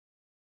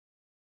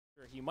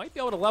He might be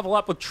able to level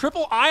up with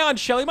triple ion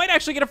shell. He might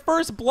actually get a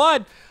first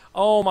blood.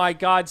 Oh my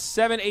god,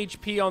 7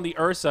 HP on the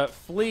Ursa.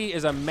 EN.FLee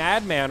is a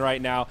madman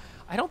right now.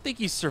 I don't think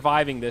he's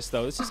surviving this,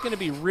 though. This is going to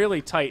be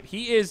really tight.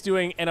 He is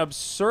doing an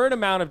absurd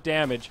amount of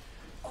damage.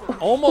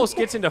 Almost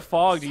gets into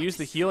fog to use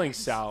the healing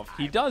salve.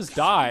 He does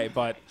die,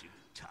 but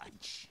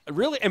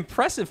really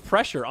impressive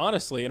pressure,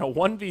 honestly, in a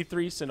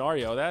 1v3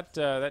 scenario.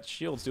 That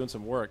shield's doing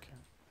some work.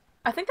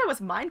 I think that was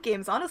mind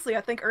games, honestly.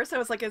 I think Ursa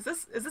was like, is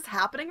this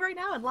happening right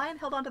now? And Lion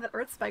held onto that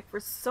Earth Spike for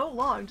so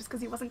long just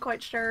because he wasn't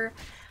quite sure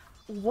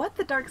what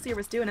the Darkseer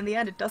was doing. In the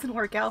end, it doesn't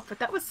work out, but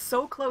that was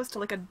so close to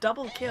like a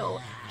double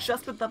kill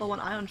just with level 1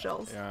 ion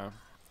shells. Yeah.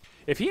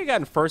 If he had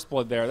gotten first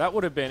blood there, that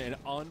would have been an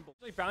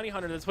unbelievable Bounty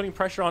Hunter that's putting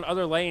pressure on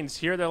other lanes.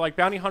 Here, they're like,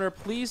 Bounty Hunter,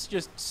 please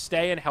just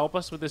stay and help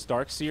us with this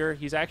Darkseer.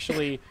 He's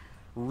actually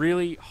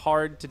really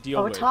hard to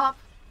deal with. Top.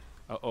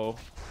 Uh-oh.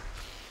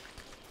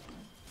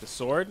 The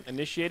sword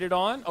initiated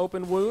on.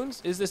 Open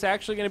wounds. Is this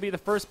actually going to be the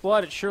first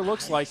blood? It sure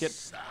looks like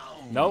it.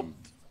 Nope.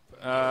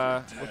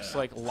 Looks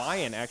like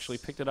Lion actually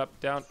picked it up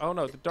down. Oh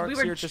no, the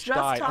Darkseer just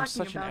died. I'm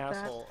such an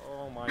asshole.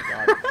 Oh my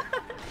god.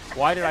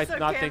 Why did I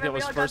not think it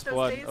was first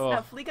blood? Oh.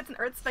 Now FLee gets an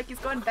Earth Spike. He's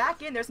going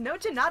back in. There's no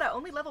Janata.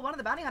 Only level 1 of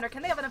the Bounty Hunter.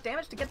 Can they have enough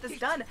damage to get this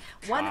done?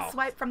 One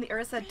swipe from the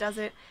Ursa does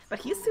it. But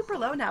he's super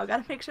low now.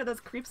 Gotta make sure those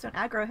creeps don't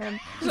aggro him.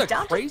 He's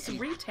down to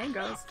 3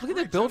 tangos. Look at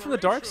the build from the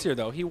Darkseer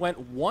though. He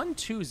went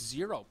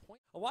 1-2-0.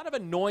 A lot of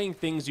annoying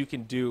things you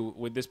can do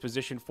with this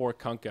position for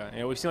Kunkka.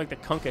 You know, we've seen like the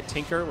Kunkka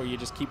Tinker, where you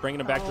just keep bringing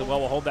him back to the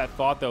well. We'll hold that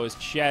thought, though, as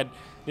Ched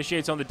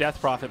initiates on the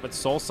Death Prophet, but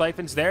Soul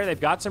Siphon's there. They've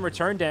got some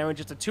return damage.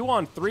 It's a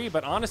 2-on-3,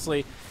 but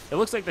honestly, it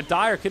looks like the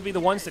Dire could be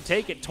the ones to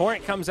take it.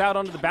 Torrent comes out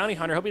onto the Bounty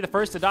Hunter. He'll be the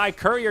first to die.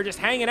 Courier just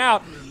hanging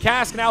out.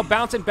 Cask now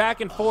bouncing back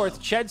and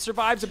forth. Ched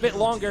survives a bit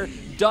longer,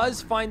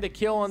 does find the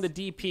kill on the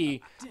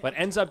DP, but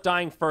ends up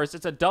dying first.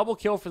 It's a double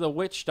kill for the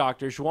Witch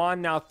Doctor. EN.xuan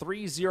now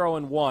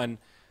 3-0-1.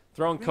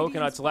 Throwing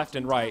coconuts left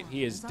and right.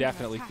 He is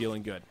definitely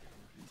feeling good.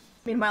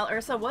 Meanwhile,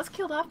 Ursa was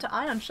killed off to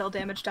ion shell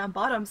damage down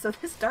bottom, so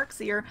this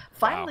Darkseer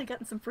finally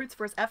getting some fruits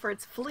for his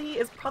efforts. FLee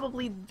is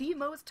probably the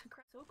most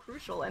so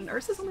crucial, and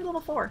Ursa's only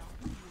level 4.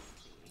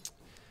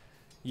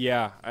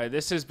 Yeah,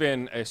 this has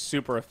been a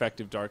super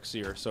effective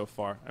Darkseer so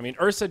far. I mean,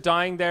 Ursa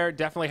dying there,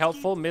 definitely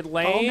helpful. Mid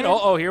lane.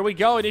 Oh, here we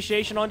go.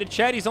 Initiation onto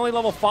Ched. He's only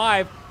level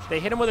 5. They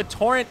hit him with a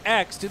Torrent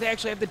X. Do they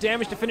actually have the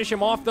damage to finish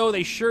him off, though?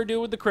 They sure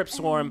do with the Crypt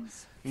Swarm.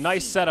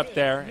 Nice setup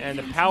there, and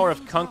the power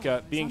of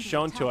Kunkka being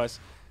shown to us.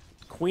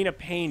 Queen of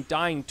Pain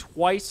dying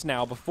twice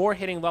now before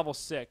hitting level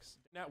 6.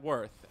 Net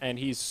worth, and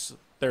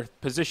they're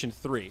position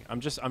 3.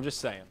 I'm just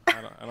saying.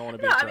 I don't want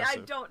to be aggressive. I mean,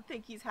 I don't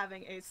think he's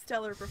having a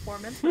stellar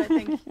performance, but I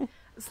think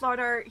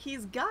Slardar,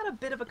 he's got a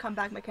bit of a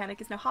comeback mechanic.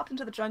 He's now hopped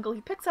into the jungle.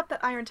 He picks up that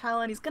Iron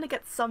Talon. He's going to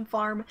get some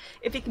farm.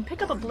 If he can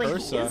pick up a Blink,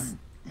 Ursa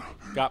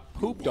got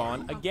pooped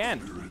on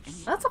again.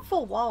 That's a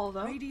full wall,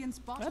 though.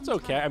 That's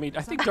okay. I mean,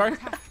 I think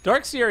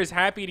Darkseer is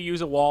happy to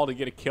use a wall to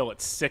get a kill at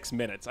 6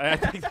 minutes. I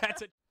think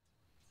that's it.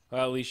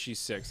 Well, at least she's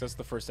 6. That's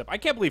the first step. I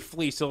can't believe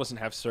FLee still doesn't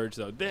have Surge,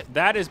 though.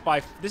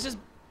 This is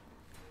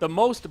the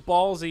most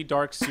ballsy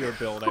Darkseer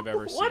build I've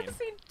ever seen. What is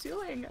he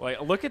doing? Like,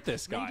 look at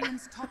this guy.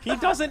 He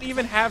doesn't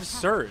even have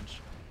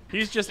Surge.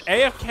 He's just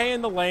AFK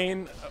in the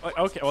lane.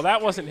 Okay, well, that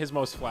wasn't his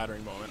most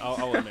flattering moment,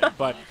 I'll admit.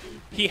 But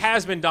he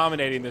has been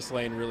dominating this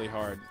lane really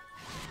hard.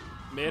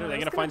 Mid, are they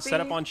going to find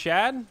setup on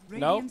Chad?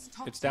 No,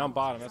 it's down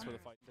bottom. That's where the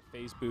fight. The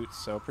phase boots,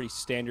 so pretty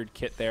standard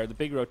kit there. The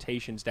big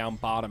rotations down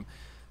bottom.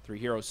 3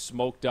 heroes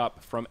smoked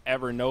up from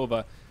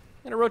EverNova.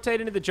 Going to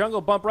rotate into the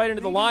jungle, bump right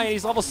into the Lion.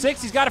 He's level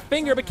 6. He's got a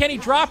finger, but can he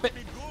drop it?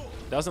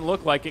 Doesn't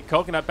look like it.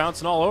 Coconut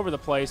bouncing all over the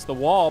place. The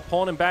wall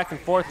pulling him back and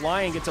forth.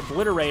 Lion gets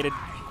obliterated.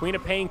 Queen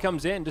of Pain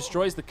comes in,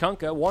 destroys the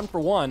Kunkka, 1 for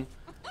 1.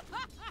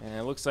 And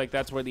it looks like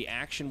that's where the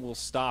action will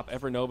stop.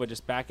 EverNova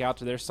just back out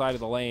to their side of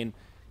the lane.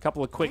 A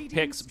couple of quick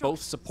picks,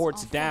 both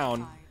supports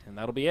down, and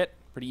that'll be it.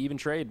 Pretty even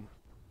trade.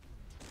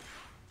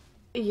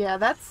 Yeah,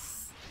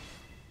 this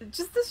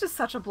is just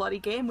such a bloody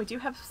game. We do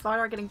have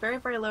Slardar getting very,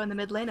 very low in the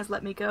mid lane as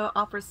Let Me Go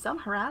offers some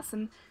harass,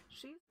 and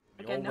she's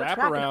again no track.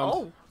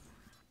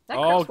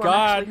 Oh,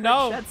 God,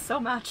 no! Ched so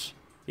much.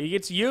 He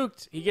gets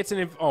uked. He gets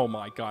an. Oh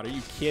my God, are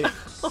you kidding?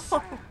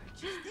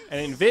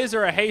 An Invis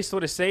or a haste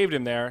would have saved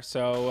him there,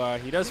 so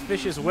he does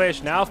fish his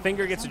wish. Now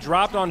Finger gets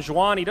dropped on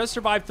EN.xuan. He does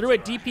survive through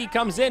it. DP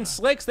comes in.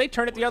 Slicks, they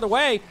turn it the other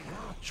way.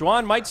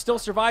 EN.xuan might still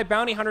survive.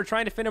 Bounty Hunter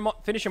trying to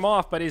finish him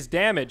off, but his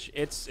damage,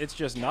 it's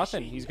just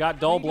nothing. He's got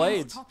dull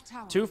blades.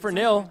 2 for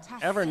 0.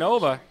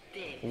 EverNova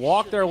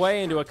walk their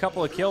way into a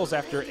couple of kills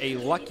after a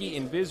lucky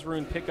Invis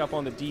rune pickup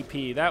on the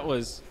DP. That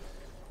was...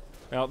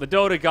 Well, the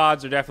Dota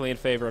gods are definitely in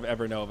favor of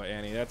EverNova,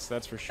 Annie.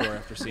 That's for sure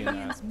after seeing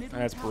that.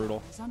 That's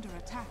brutal.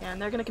 Yeah,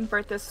 and they're going to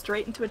convert this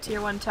straight into a tier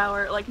 1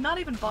 tower. Like, not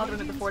even bothering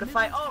with the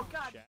fortify. Oh,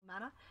 God.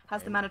 Mana.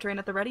 Has the mana drain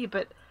at the ready,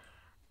 but...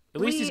 At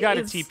least he's got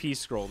a TP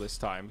scroll this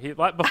time.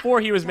 Before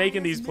he was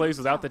making these plays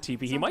without the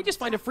TP. He might just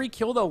find a free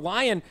kill, though.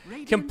 Lion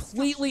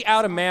completely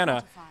out of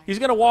mana. He's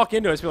going to walk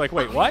into us and be like,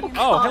 wait, what?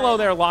 Oh, hello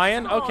there,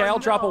 Lion. Okay, I'll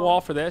drop a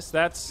wall for this.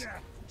 That's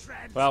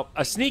Well,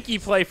 a sneaky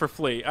play for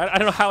EN.FLee. I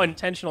don't know how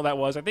intentional that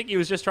was. I think he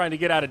was just trying to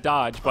get out of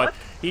dodge, but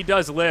he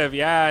does live.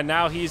 Yeah,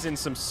 now he's in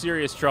some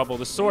serious trouble.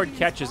 The sword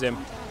catches him.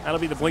 That'll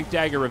be the Blink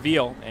Dagger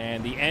reveal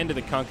and the end of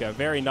the Kunkka.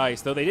 Very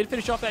nice. Though they did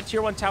finish off that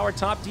tier 1 tower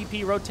top.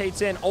 DP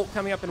rotates in. Ult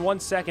coming up in 1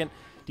 second.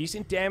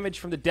 Decent damage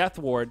from the Death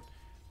Ward,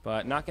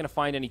 but not going to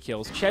find any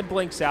kills. Ched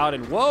blinks out,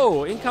 and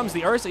whoa, in comes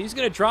the Ursa. He's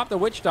going to drop the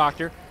Witch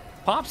Doctor.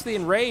 Pops the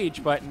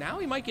Enrage, but now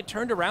he might get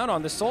turned around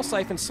on. The Soul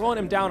Siphon slowing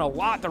him down a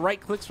lot. The right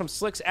clicks from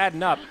Slick's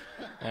adding up,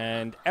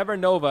 and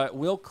EverNova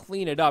will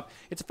clean it up.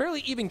 It's a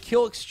fairly even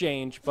kill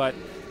exchange, but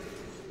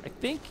I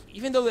think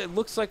even though it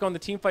looks like on the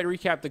teamfight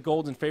recap the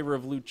gold's in favor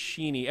of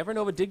Luccini,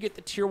 EverNova did get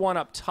the tier 1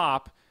 up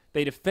top.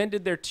 They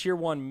defended their tier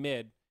 1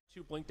 mid.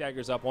 2 Blink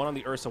Daggers up, 1 on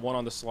the Ursa, 1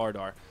 on the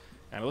Slardar.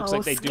 And it looks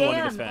like they do want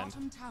to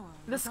defend.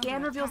 The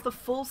scan reveals the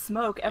full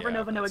smoke.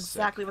 EverNova know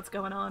exactly what's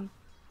going on.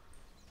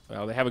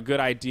 Well, they have a good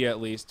idea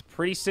at least.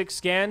 Pretty sick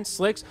scan.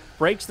 Slicks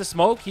breaks the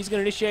smoke. He's going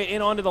to initiate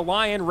in onto the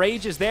Lion.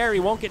 Rage is there. He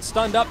won't get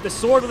stunned up. The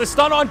sword with a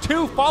stun on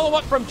 2. Follow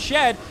up from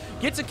Ched.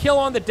 Gets a kill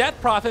on the Death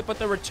Prophet, but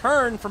the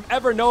return from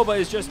EverNova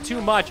is just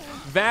too much.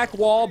 Vac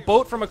wall,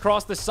 boat from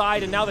across the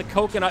side, and now the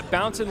Coconut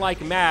bouncing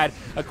like mad.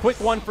 A quick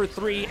 1 for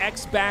 3.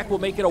 X back will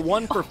make it a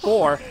 1 for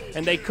 4,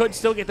 and they could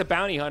still get the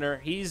Bounty Hunter.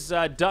 He's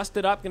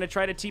dusted up, going to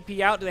try to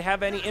TP out. Do they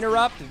have any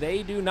interrupt?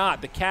 They do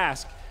not. The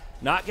Cask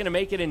not going to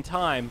make it in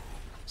time.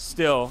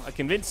 Still, a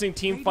convincing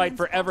team fight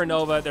for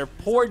EverNova. Their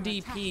poor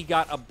DP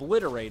got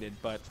obliterated,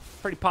 but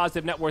pretty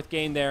positive net worth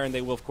gain there, and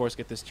they will, of course,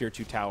 get this tier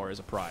 2 tower as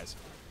a prize.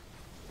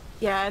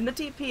 Yeah, and the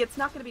DP, it's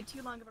not going to be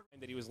too long of a...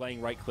 that he was laying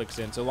right clicks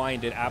in, so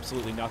Lion did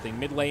absolutely nothing.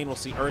 Mid lane, we'll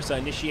see Ursa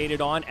initiated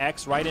on.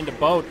 X right into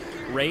boat.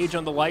 Rage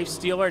on the Life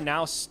Stealer,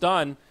 now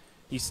stun.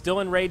 He's still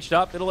enraged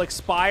up. It'll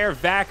expire.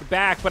 Vac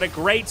back, but a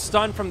great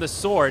stun from the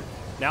sword.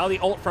 Now the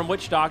ult from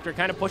Witch Doctor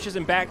kind of pushes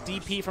him back.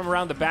 DP from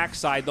around the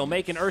backside. They'll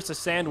make an Ursa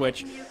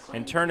sandwich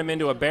and turn him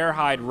into a bear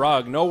hide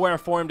rug. Nowhere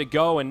for him to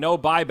go and no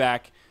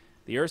buyback.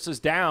 The Ursa's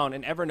down,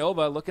 and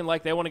EverNova looking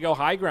like they want to go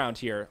high ground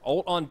here.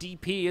 Ult on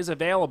DP is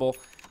available,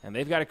 and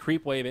they've got a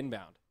creep wave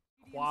inbound.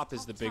 Quap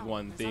is the big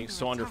one, being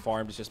so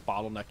underfarmed is just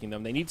bottlenecking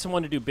them. They need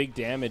someone to do big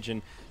damage,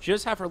 and she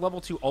does have her level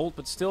 2 ult,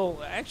 but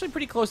still actually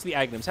pretty close to the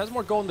Agnums. Has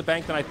more gold in the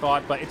bank than I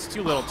thought, but it's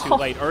too little too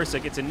late. Ursa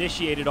gets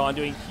initiated on,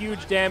 doing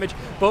huge damage.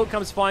 Boat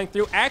comes flying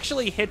through,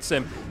 actually hits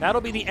him. That'll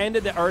be the end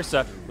of the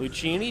Ursa.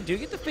 Luccini do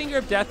get the Finger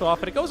of Death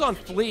off, but it goes on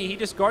EN.FLee. He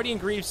just Guardian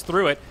Greaves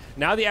through it.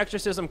 Now the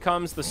Exorcism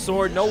comes, the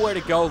sword nowhere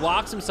to go,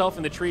 locks himself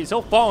in the trees.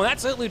 He'll fall, and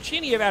that's it.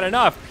 Luccini have had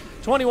enough.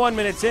 21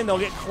 minutes in, they'll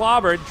get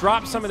clobbered,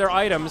 drop some of their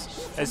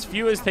items, as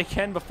few as they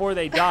can before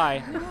they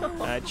die.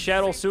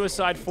 Ched will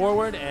suicide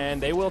forward,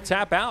 and they will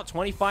tap out.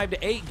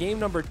 25-8, game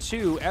number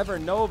 2.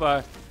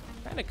 EverNova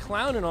kind of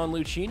clowning on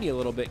Luccini a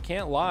little bit,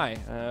 can't lie.